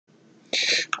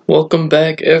Welcome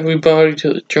back, everybody,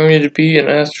 to the Journey to Be an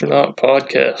Astronaut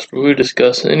podcast, where we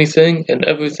discuss anything and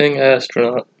everything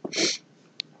astronaut.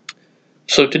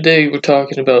 So today we're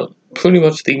talking about pretty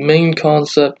much the main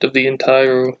concept of the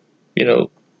entire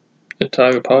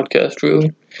podcast,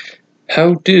 really.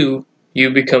 How do you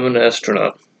become an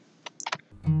astronaut?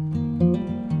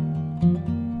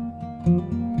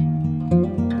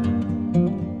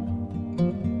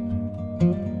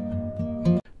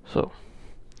 So,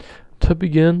 to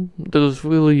begin, there's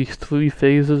really three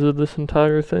phases of this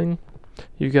entire thing.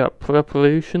 You got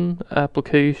preparation,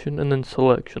 application, and then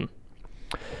selection.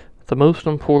 The most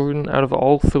important out of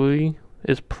all three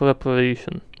is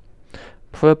preparation.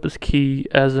 Prep is key,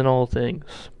 as in all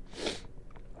things.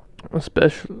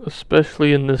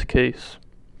 Especially in this case.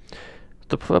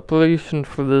 The preparation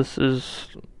for this is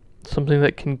something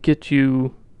that can get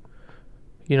you,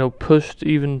 pushed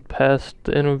even past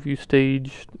the interview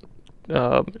stage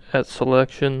at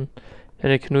selection,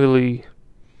 and it can really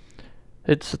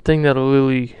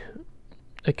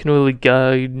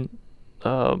guide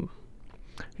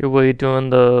your way during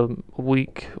the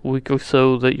week or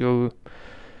so that you're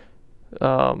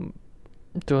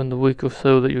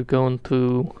going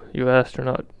through your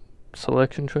astronaut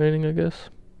selection training, I guess.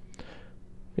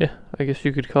 Yeah, I guess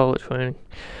you could call it training.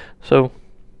 So,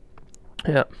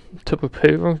 yeah, to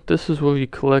prepare, this is where you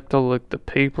collect all the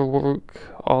paperwork,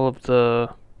 all of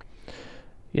the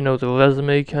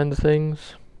resume kind of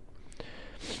things.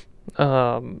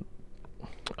 A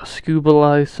scuba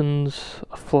license,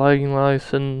 a flying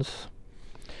license,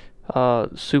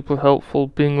 super helpful.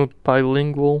 Being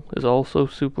bilingual is also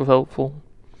super helpful.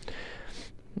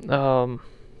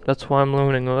 That's why I'm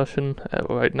learning Russian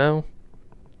right now.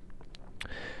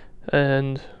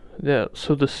 And yeah,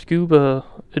 so the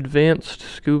advanced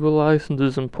scuba license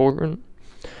is important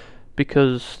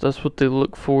because that's what they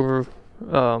look for.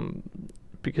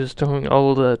 Because during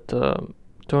all of that,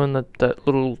 during that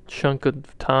little chunk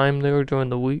of time there during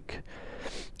the week,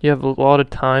 you have a lot of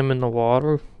time in the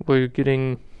water where you're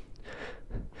getting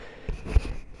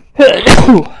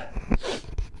excuse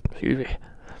me.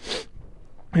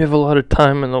 You have a lot of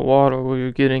time in the water where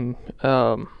you're getting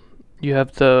you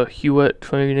have the HUET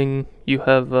training, you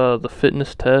have the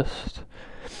fitness test,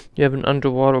 you have an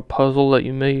underwater puzzle that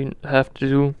you may have to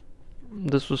do.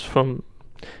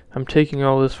 I'm taking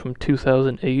all this from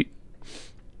 2008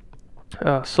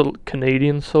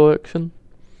 Canadian selection.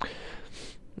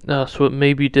 So it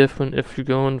may be different if you're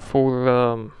going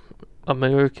for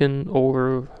American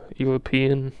or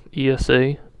European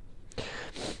ESA.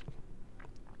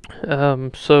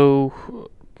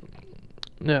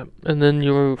 Yeah, and then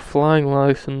your flying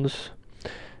license,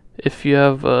 if you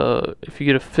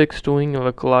get a fixed wing or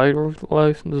a glider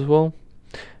license as well,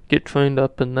 get trained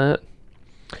up in that.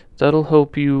 That'll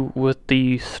help you with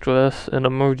the stress and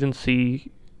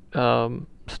emergency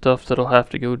stuff that'll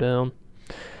have to go down.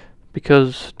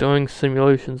 Because during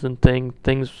simulations and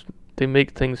things they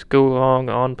make things go wrong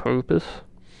on purpose.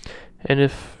 And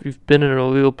if you've been in a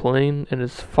real plane and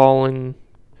it's falling,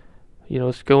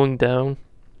 it's going down,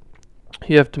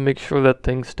 you have to make sure that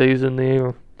thing stays in the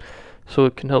air, so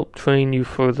it can help train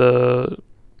for the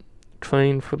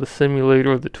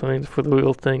simulator, that trains for the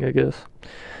real thing, I guess.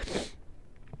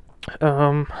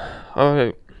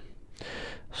 Alright.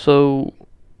 So,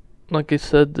 like I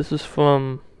said, this is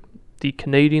from the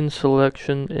Canadian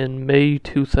selection in May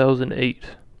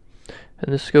 2008.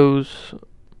 And this is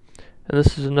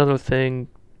another thing,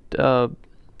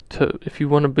 if you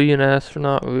want to be an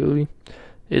astronaut, really,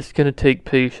 it's going to take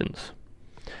patience.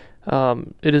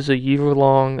 It is a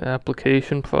year-long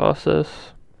application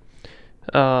process,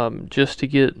 just to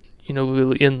get,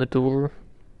 really in the door.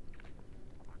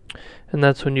 And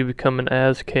that's when you become an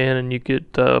ASCAN and you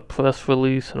get press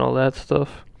release and all that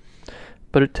stuff.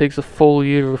 But it takes a full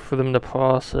year for them to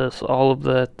process all of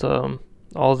that,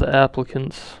 all the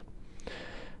applicants,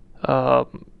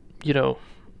 and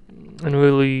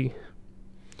really,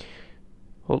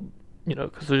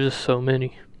 because there's just so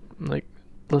many. Like,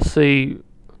 let's say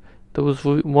there was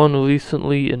one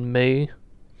recently in May,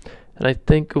 and I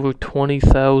think over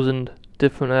 20,000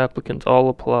 different applicants all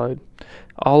applied.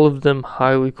 All of them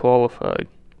highly qualified.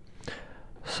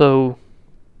 So,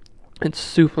 it's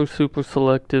super, super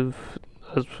selective.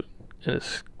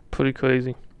 It's pretty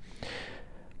crazy.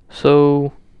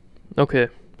 So, okay.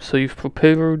 So you've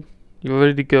prepared, you're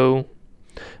ready to go.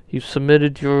 You've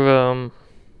submitted your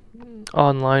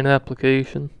online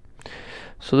application.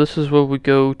 So this is where we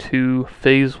go to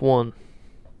phase 1.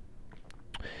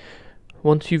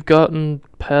 Once you've gotten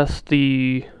past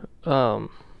the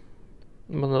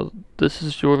this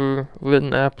is your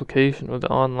written application or the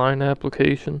online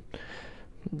application.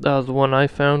 The one I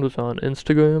found was on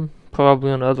Instagram,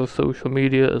 probably on other social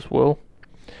media as well.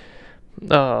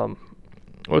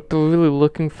 What they're really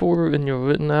looking for in your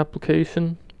written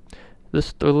application,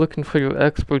 they're looking for your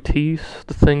expertise,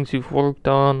 the things you've worked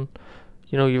on,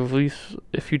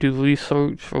 if you do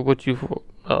research, or what you've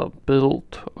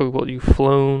built, or what you've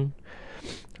flown,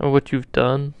 or what you've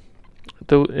done.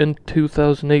 Though in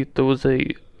 2008 there was a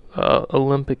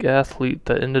Olympic athlete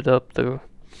that ended up there,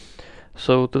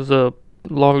 so there's a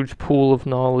large pool of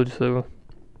knowledge there.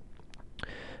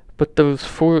 But there's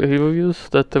 4 areas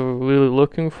that they're really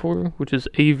looking for, which is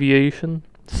aviation,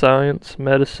 science,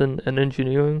 medicine, and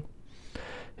engineering.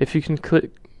 If you can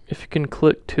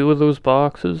click 2 of those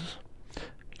boxes,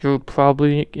 you're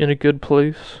probably in a good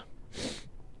place.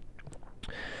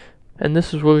 And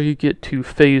this is where you get to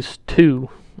phase 2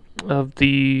 of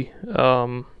the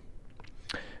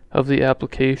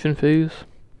application phase.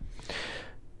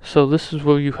 So this is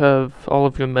where you have all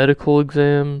of your medical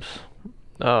exams.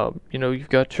 You've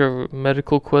got your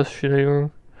medical questionnaire.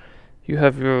 You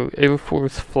have your Air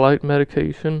Force flight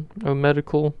medication or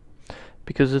medical,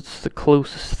 because it's the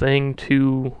closest thing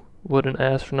to what an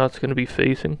astronaut's going to be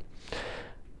facing.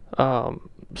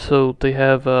 So they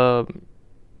have,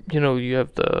 you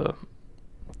have the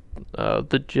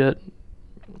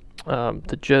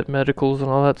jet medicals and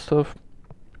all that stuff,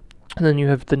 and then you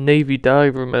have the Navy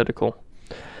diver medical,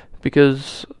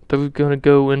 because they're going to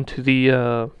go into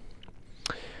the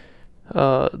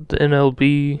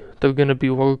NLB. They're going to be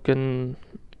working.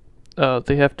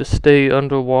 They have to stay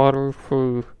underwater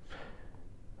for.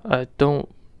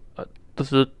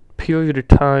 There's a period of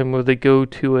time where they go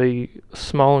to a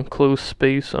small enclosed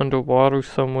space underwater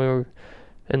somewhere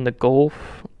in the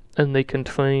Gulf, and they can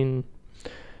train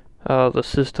the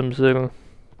systems there.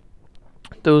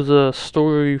 There was a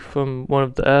story from one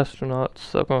of the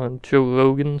astronauts on Joe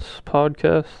Rogan's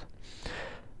podcast.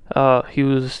 He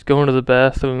was going to the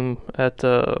bathroom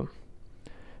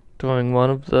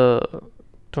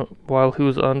while he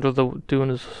was doing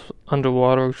his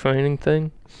underwater training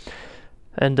thing,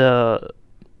 and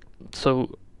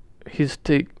so he's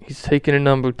taking a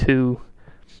number 2,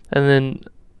 and then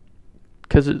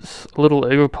because it's a little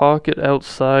air pocket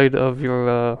outside of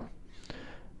your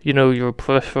your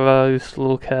pressurized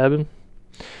little cabin,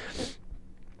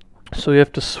 so you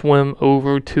have to swim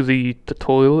over to the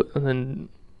toilet, and then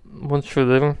once you're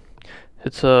there,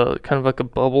 it's kind of like a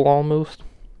bubble almost.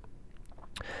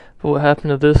 But what happened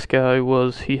to this guy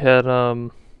was he had a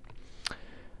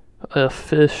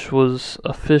fish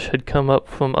had come up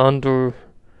from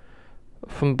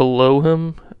below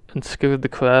him and scared the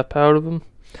crap out of him,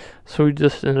 so he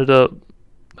just ended up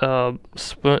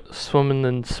swimming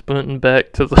and sprinting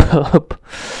back to the hub.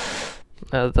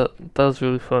 That was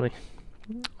really funny.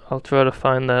 I'll try to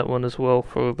find that one as well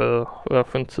for the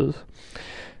references.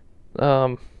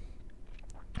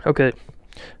 Okay,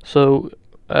 so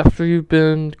after you've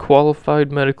been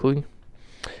qualified medically,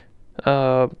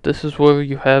 this is where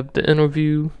you have the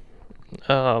interview.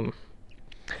 The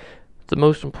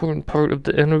most important part of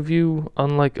the interview,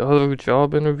 unlike other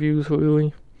job interviews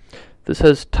really, this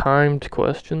has timed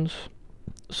questions.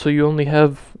 So you only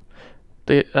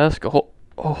they ask a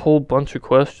whole bunch of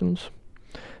questions,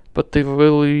 but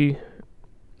you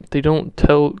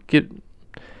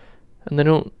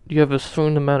have a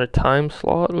certain amount of time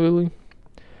slot really.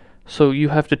 So you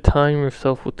have to time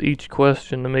yourself with each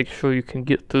question to make sure you can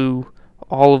get through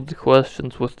all of the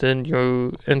questions within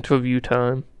your interview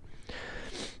time.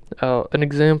 An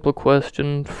example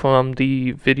question from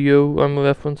the video I'm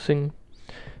referencing.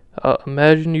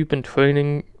 Imagine you've been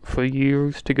training for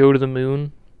years to go to the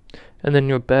moon, and then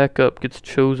your backup gets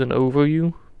chosen over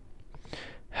you.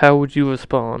 How would you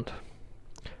respond?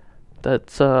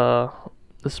 This is a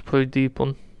pretty deep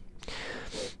one.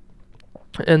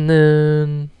 And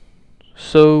then,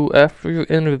 so after your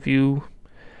interview,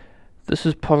 this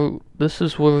is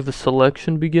where the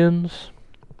selection begins.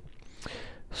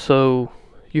 So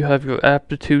you have your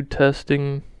aptitude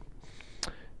testing,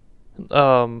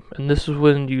 and this is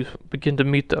when you begin to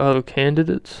meet the other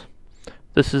candidates.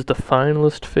 This is the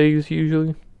finalist phase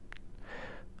usually.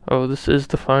 This is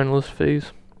the finalist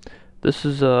phase. This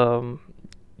is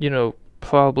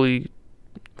probably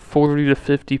 40 to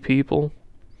 50 people,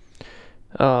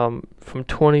 from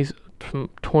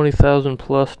 20,000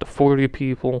 plus to 40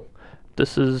 people.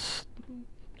 This is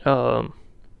the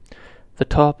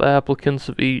top applicants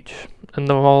of each, and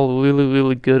they're all really,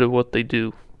 really good at what they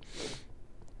do.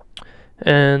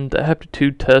 And the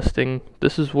aptitude testing,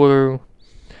 this is where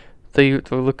they're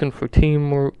looking for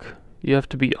teamwork. You have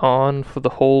to be on for the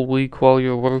whole week while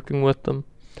you're working with them.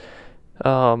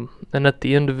 And at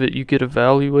the end of it, you get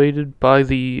evaluated by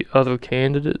the other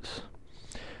candidates.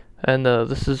 And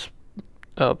this is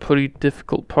a pretty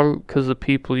difficult part because the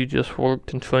people you just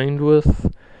worked and trained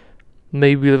with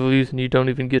may be the reason you don't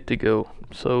even get to go.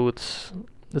 So it's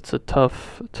a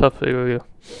tough area.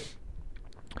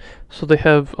 So they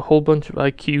have a whole bunch of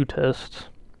IQ tests,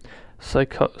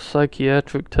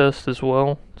 psychiatric tests as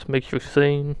well to make you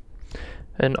sane,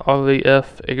 an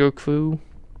RAF aircrew,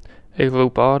 a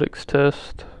robotics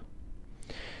test,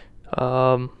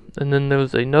 and then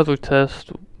there's another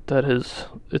test that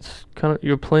it's kind of,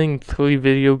 you're playing 3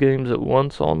 video games at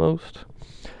once almost.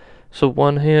 So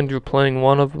one hand you're playing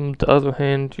one of them, the other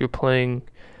hand you're playing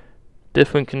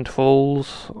different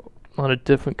controls on a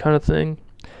different kind of thing.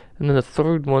 And then the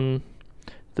third one,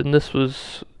 then this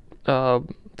was,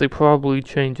 they probably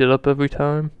change it up every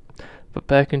time, but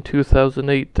back in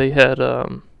 2008 they had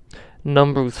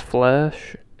numbers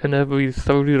flash, and every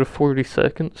 30 to 40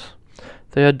 seconds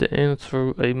they had to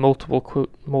answer a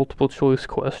multiple choice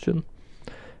question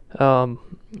about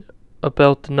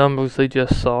the numbers they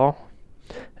just saw,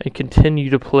 and continue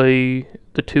to play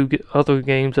the 2 other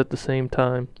games at the same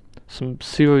time. Some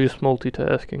serious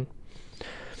multitasking.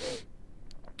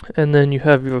 And then you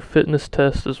have your fitness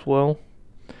test as well.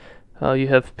 You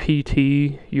have PT,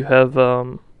 you have,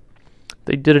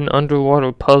 they did an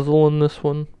underwater puzzle in this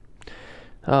one.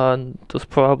 There's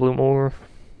probably more.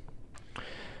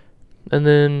 And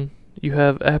then you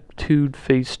have Aptitude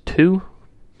Phase 2.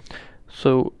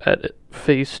 So at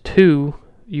Phase 2,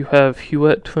 you have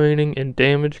HUET training and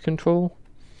damage control.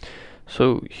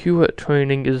 So HUET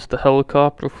training is the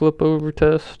helicopter flip over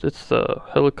test. It's the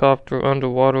helicopter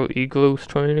underwater egress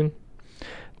training.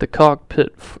 The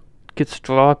cockpit gets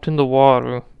dropped in the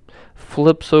water,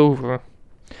 flips over,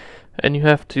 and you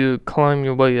have to climb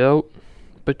your way out.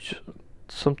 But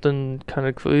something kind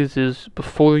of crazy is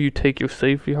before you take your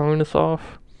safety harness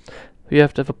off, you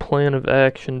have to have a plan of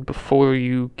action before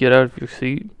you get out of your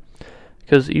seat.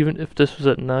 Because even if this was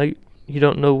at night, you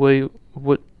don't know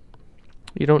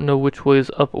which way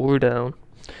is up or down.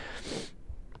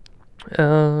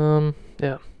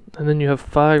 Yeah. And then you have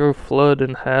fire, flood,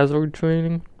 and hazard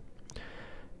training.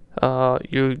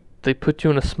 They put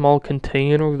you in a small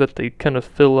container that they kind of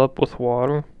fill up with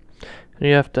water, and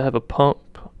you have to have a pump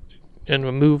and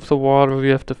remove the water.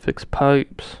 You have to fix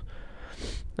pipes,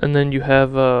 and then you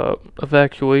have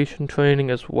evacuation training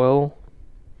as well.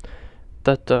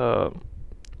 That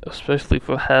especially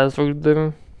for hazard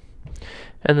there.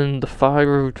 And then the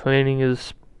fire training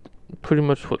is pretty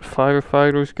much what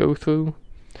firefighters go through.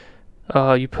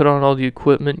 You put on all the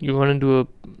equipment, you run into a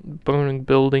burning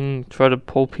building, try to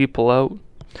pull people out.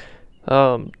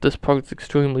 This part's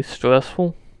extremely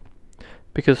stressful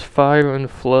because fire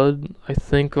and flood, I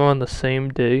think, are on the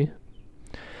same day.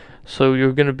 So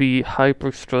you're going to be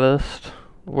hyper stressed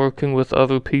working with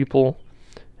other people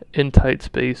in tight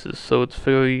spaces. So it's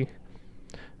very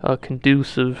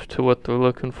conducive to what they're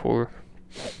looking for.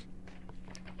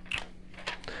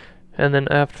 And then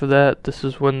after that, this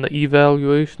is when the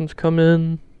evaluations come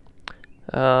in.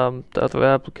 The other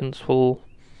applicants will,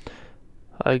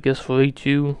 I guess, rate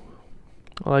you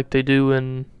like they do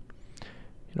in,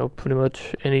 pretty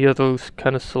much any other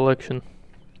kind of selection.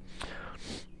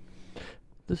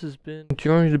 This has been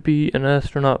Journey to Be an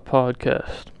Astronaut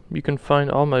podcast. You can find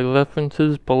all my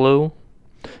references below,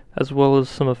 as well as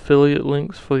some affiliate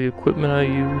links for the equipment I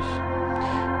use.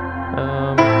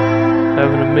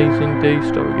 Have an amazing day,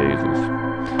 stargazers.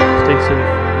 Stay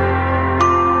safe.